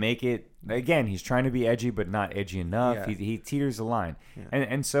trying to make it. Again, he's trying to be edgy, but not edgy enough. Yeah. He teeters the line, Yeah.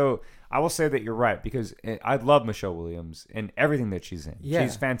 and so I will say that you're right because I love Michelle Williams and everything that she's in. Yeah.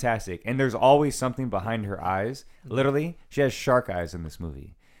 She's fantastic, and there's always something behind her eyes. Literally, she has shark eyes in this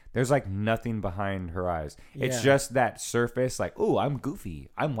movie. There's like nothing behind her eyes. It's Yeah. just that surface, like, oh, I'm goofy,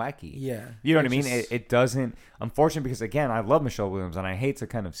 I'm wacky. Yeah. You know what I mean? Just- It doesn't. Unfortunately, because again, I love Michelle Williams, and I hate to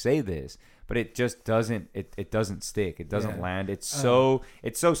kind of say this, but it just doesn't. It doesn't stick. It doesn't Yeah. land. It's so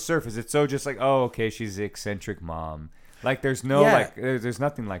surface. It's so just like, oh, okay, she's the eccentric mom. Like there's no Yeah. like there's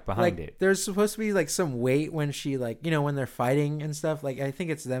nothing like behind like, it. There's supposed to be like some weight when she like when they're fighting and stuff. Like I think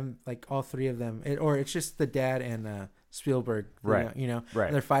it's them, like all three of them, or it's just the dad and Spielberg. Right. Right.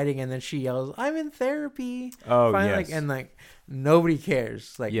 And they're fighting, and then she yells, "I'm in therapy." Oh, Finally, yes. like, and like nobody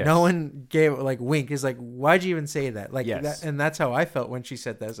cares. Like Yes. no one gave like wink. Is like, why'd you even say that? Like Yes. that, and that's how I felt when she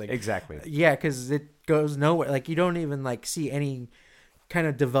said that. I was like, Exactly. yeah, because it goes nowhere. Like you don't even like see any kind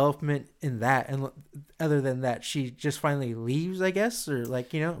of development in that, and other than that, she just finally leaves, I guess, or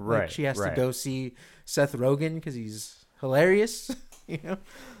like like Right, she has to right. go see Seth Rogen because he's hilarious.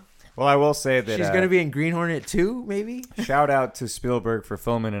 Well, I will say that She's gonna be in Green Hornet 2, maybe. shout out to Spielberg for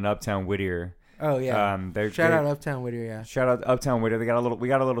filming in Uptown Whittier. Oh yeah. Shout out Uptown Whittier. Yeah. Shout out Uptown Whittier. We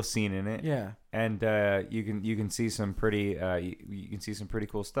got a little scene in it. Yeah. And you can see some pretty you can see some pretty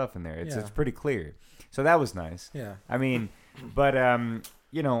cool stuff in there. It's Yeah. pretty clear. So that was nice. Yeah. I mean, but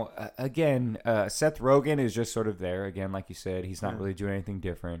again, Seth Rogen is just sort of there again, like you said. He's not Yeah. really doing anything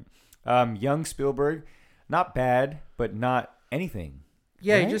different. Young Spielberg, not bad, but not anything.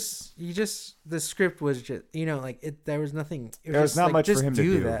 Yeah, Right? he just the script was just like it. There was nothing. It was There was just, not like, much for just him to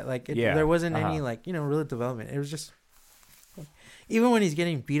do. that. Like Yeah, there wasn't any uh-huh. like real development. It was just even when he's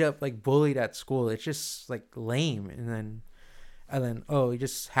getting beat up, like bullied at school, it's just like lame. And then he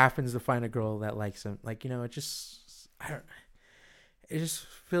just happens to find a girl that likes him. Like it just it just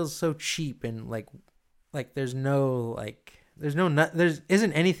feels so cheap and like there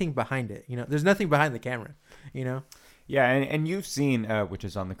isn't anything behind it. There's nothing behind the camera. Yeah, and you've seen, which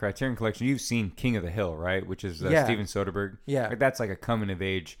is on the Criterion Collection, you've seen King of the Hill, right? Which is Yeah. Steven Soderbergh. Yeah. Like, that's like a coming of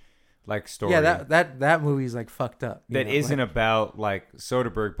age like story. Yeah, that movie's like fucked up. That isn't about like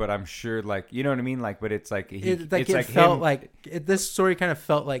Soderbergh, but I'm sure like you know what I mean. Like, but it's like this story kind of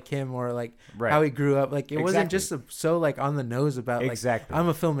felt like him, or like Right. how he grew up. Like it wasn't Exactly. just so like on the nose about like Exactly. I'm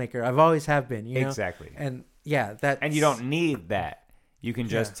a filmmaker. I've always have been. Exactly. And yeah, that And you don't need that. You can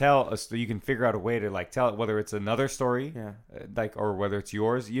just you can figure out a way to like tell it, whether it's another story, Yeah. like, or whether it's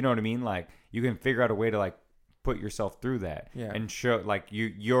yours. You know what I mean? Like, you can figure out a way to like put yourself through that Yeah. and show like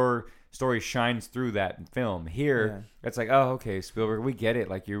your story shines through that film. Here, it's like, oh, okay, Spielberg, we get it.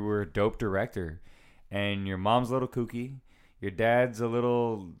 Like, you were a dope director, and your mom's a little kooky, your dad's a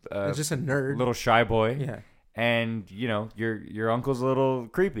little just a nerd. little shy boy, Yeah. and your uncle's a little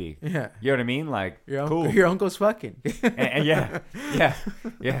creepy. Yeah. You know what I mean? Like, cool. Your uncle's fucking. And yeah.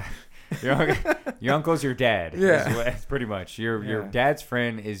 Your uncle's your dad. Yeah. It's pretty much your Yeah. dad's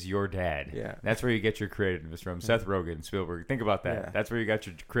friend is your dad. Yeah. That's where you get your creativeness from. Seth Rogen, Spielberg. Think about that. Yeah. That's where you got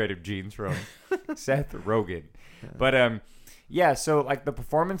your creative genes from. Seth Rogen. But so like the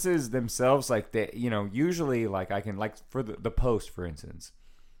performances themselves, like they, usually like I can like for the Post, for instance.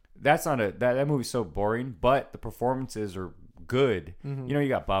 That's not that movie's so boring, but the performances are good. Mm-hmm. You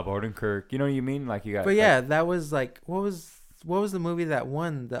got Bob Odenkirk. You know what you mean? Like you got. But yeah, that was like what was the movie that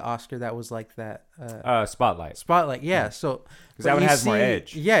won the Oscar that was like that? Spotlight. Spotlight. Yeah. So Because that one has more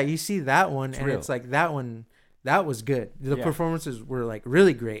edge. Yeah, you see that one, and real. it's like that one. That was good. The Yeah. performances were like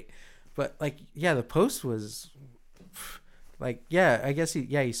really great, but like the Post was. Like I guess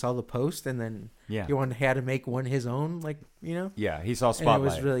he saw the Post, and then he had to make one his own, like Yeah, he saw and Spotlight. it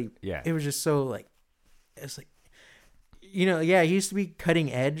was really Yeah. it was just so like it's like he used to be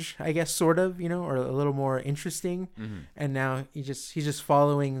cutting edge, I guess, sort of, or a little more interesting, and now he's just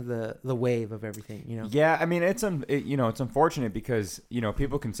following the wave of everything, Yeah, I mean it's it's unfortunate because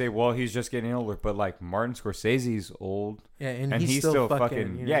people can say, well, he's just getting older, but like Martin Scorsese's old, Yeah, and and he's still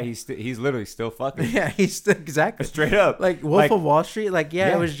fucking, he's literally still fucking. yeah, he's exactly Straight up, like Wolf of Wall Street. Like,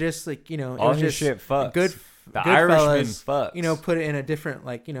 Yeah. it was just like it all was his just shit fucks. good, The Goodfellas, Irishman fucks. you know, put it in a different,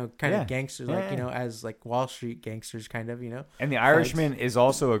 like, you know, kind Yeah. of gangsters, Yeah, like, you yeah. know, as like Wall Street gangsters, kind of, you know. And The Irishman is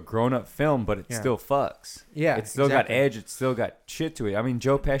also a grown-up film, but it Yeah. still fucks. Yeah, It's still exactly. got edge. It's still got shit to it. I mean,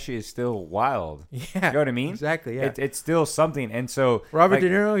 Joe Pesci is still wild. Yeah, You know what I mean? exactly. Yeah, It's still something. And so Robert like, De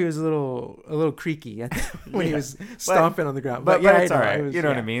Niro, he was a little creaky when he Yeah. was stomping on the ground, but yeah, it's I all know, right. it was- You know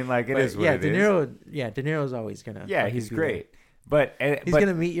what yeah. I mean? Like it But, is what yeah, it De is. Niro. Yeah, De Niro's always gonna. Yeah, fucking he's be great. But He's but,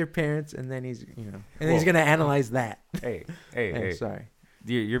 gonna meet your parents, and then he's, you know, and then he's Whoa. gonna analyze that. hey, Hey, sorry.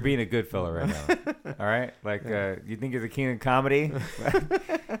 you're being a good fella right now. All right, like you think you're the king of comedy,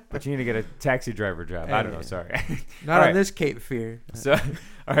 but you need to get a taxi driver job. I don't know. Hey. Sorry. Not All on right. this Cape Fear. So,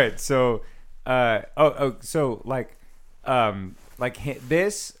 all right. So, so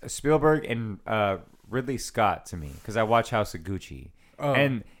this Spielberg and Ridley Scott to me, because I watch House of Gucci, Oh,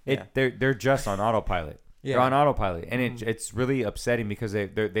 and yeah. they're just on autopilot. Yeah. They're on autopilot, and Mhm. it's really upsetting because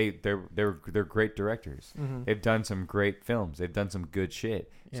they're great directors. Mhm. They've done some great films. They've done some good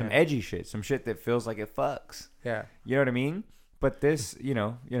shit, some Yeah. edgy shit, some shit that feels like it fucks. Yeah. You know what I mean? But this,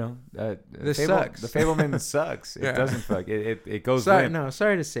 This sucks. The Fableman sucks. It Yeah. doesn't fuck. It goes Sorry, limp. no,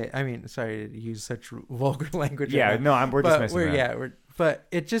 sorry to say. I mean, sorry to use such vulgar language. Yeah, right now. no, we're just but messing we're around. but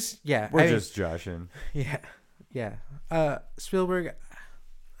it just We're I mean, just joshing. yeah. Spielberg,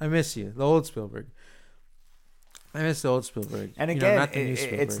 I miss you, the old Spielberg. I miss the old Spielberg, And you know, again, not the new it's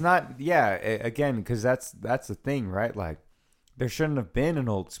Spielberg. not. Again, because that's the thing, right? Like, there shouldn't have been an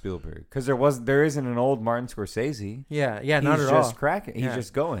old Spielberg because there isn't an old Martin Scorsese. Yeah, He's not at all. just cracking. He's Yeah.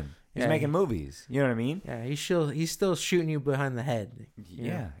 just going. He's Yeah, making movies. You know what I mean? Yeah, he's still shooting you behind the head. you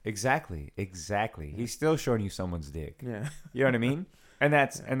Yeah, know? exactly. He's still showing you someone's dick. Yeah. You know what I mean? And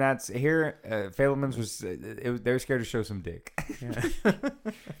that's here. Fableman's was they're scared to show some dick. Yeah.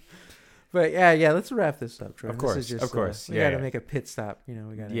 But yeah, let's wrap this up, Troy. Of course, this is just, of course. we Yeah, gotta yeah. make a pit stop. You know,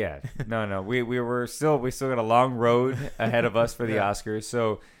 we gotta. Yeah, no, we still got a long road ahead of us for the Yeah. Oscars.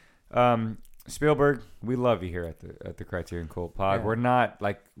 So, Spielberg, we love you here at the Criterion Cult Pod. Yeah. We're not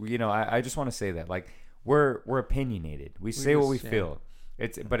like I just want to say that like we're opinionated. We say what we just- yeah. feel.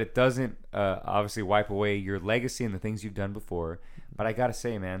 But it doesn't obviously wipe away your legacy and the things you've done before. But I gotta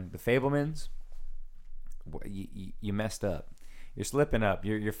say, man, the Fablemans, you messed up. You're slipping up.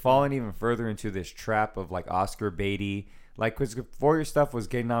 You're falling even further into this trap of like Oscar baity. Like, because before your stuff was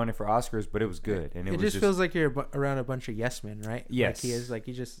getting nominated for Oscars, but it was good, and It was just feels like you're around a bunch of yes men, right? Yes. Like he is. Like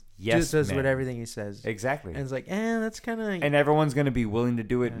he just Yes does men. what everything he says. exactly. And it's like, that's kind of. And everyone's gonna be willing to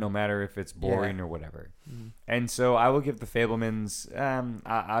do it, Yeah. no matter if it's boring or whatever. Mhm. And so I will give the Fablemans.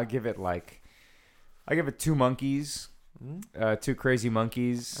 I'll give it two monkeys, two crazy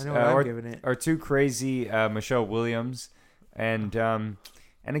monkeys. I know what I'm giving it. Or two crazy Michelle Williams, and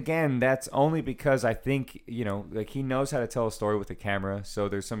again, that's only because I think like he knows how to tell a story with the camera. So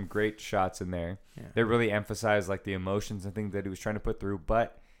there's some great shots in there Yeah. that really emphasize like the emotions and things that he was trying to put through.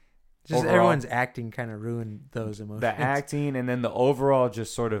 But Just overall, everyone's acting kind of ruined those emotions. the acting and then the overall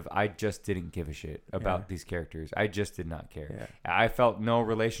just sort of I just didn't give a shit about Yeah. these characters. I just did not care. Yeah. I felt no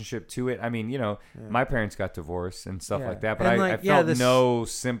relationship to it. I mean, my parents got divorced and stuff Yeah. like that, but And, I like, yeah, felt this- no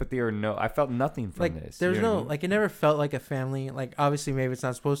sympathy or I felt nothing from Like this. there's You know what no I mean? like it never felt like a family. Like obviously maybe it's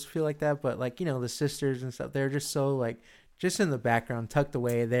not supposed to feel like that, but like the sisters and stuff, they're just so like just in the background, tucked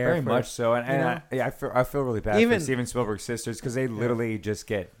away there. Very for- much so, and I feel really bad Even- for Steven Spielberg's sisters because they literally just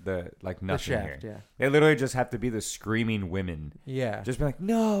get the the nothing shaft. here. Yeah. They literally just have to be the screaming women, Yeah. just be like,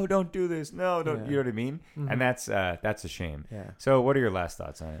 "No, don't do this. No, don't." Yeah. You know what I mean? Mhm. And that's a shame. Yeah. So, what are your last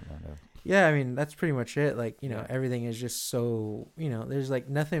thoughts on it, Mondo? Yeah, I mean that's pretty much it. Like Yeah. everything is just so there's like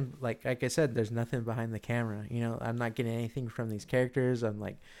nothing like I said, there's nothing behind the camera. I'm not getting anything from these characters.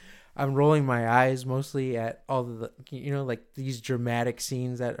 I'm rolling my eyes mostly at all the like these dramatic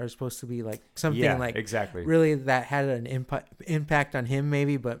scenes that are supposed to be like something Yeah, like exactly. really that had an impact on him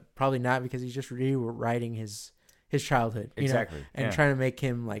maybe, but probably not because he's just rewriting his childhood. Exactly. And yeah. trying to make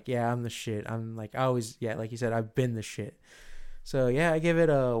him like, I'm the shit. I'm like I always like you said, I've been the shit. So yeah, I give it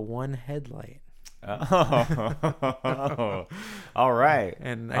a 1 headlight. Oh, all right.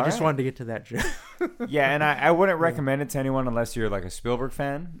 And I All just right. wanted to get to that joke. Yeah, and I wouldn't recommend it to anyone unless you're like a Spielberg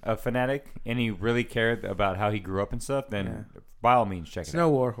fan, a fanatic, and he really cared about how he grew up and stuff. Then by all means, check It's it no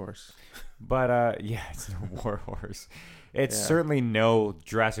out. war horse. But yeah, it's no War Horse. It's Yeah. certainly no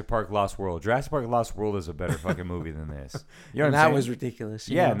Jurassic Park Lost World. Jurassic Park Lost World is a better fucking movie than this. You know And what I'm that saying? was ridiculous.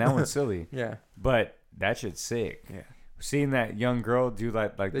 you Yeah, know? and that one's silly. Yeah. But that shit's sick. Yeah. Seeing that young girl do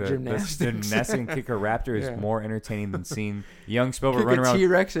like The the gymnastics. gymnastics and kick a raptor is Yeah. more entertaining than seeing young Spielberg Cook run a around.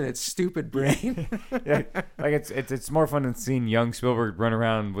 T-Rex and its stupid brain. Yeah, like it's more fun than seeing young Spielberg run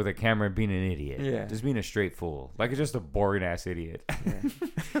around with a camera and being an idiot. Yeah. Just being a straight fool. Like it's just a boring ass idiot.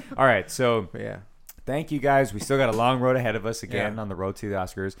 Yeah. All right, so But yeah. thank you guys. We still got a long road ahead of us again on the road to the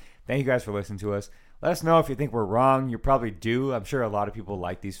Oscars. Thank you guys for listening to us. Let us know if you think we're wrong. You probably do. I'm sure a lot of people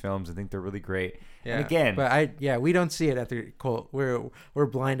like these films and think they're really great. Yeah. And again, but we don't see it at the cult. We're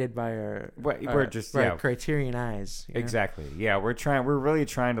blinded by our Criterion eyes. Exactly. Yeah, we're really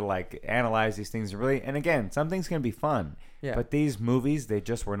trying to like analyze these things and again, some things can be fun. Yeah. But these movies, they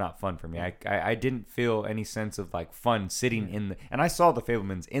just were not fun for me. I didn't feel any sense of like fun sitting and I saw The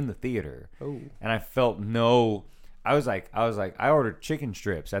Fabelmans in the theater. Oh. And I felt I was like, I ordered chicken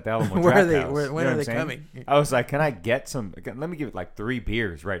strips at the Alamo Draft House. When are they coming? I was like, can I get some? Let me give it like 3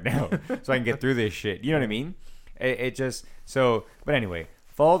 beers right now so I can get through this shit. You know what I mean? But anyway,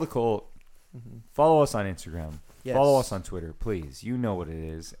 follow the cult. Mm-hmm. Follow us on Instagram. Yes. Follow us on Twitter, please. You know what it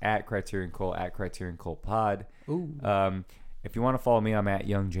is. At Criterion Cult, at Criterion Cult Pod. Ooh. If you want to follow me, I'm at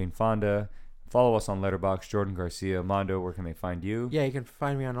Young Jane Fonda. Follow us on Letterboxd, Jordan Garcia. Mondo, where can they find you? Yeah, you can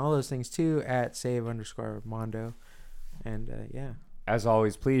find me on all those things too, at @save_Mondo. And as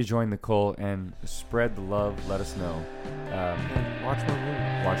always, please join the cult and spread the love. Let us know. And watch more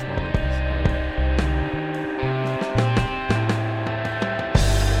movies. Watch more movies.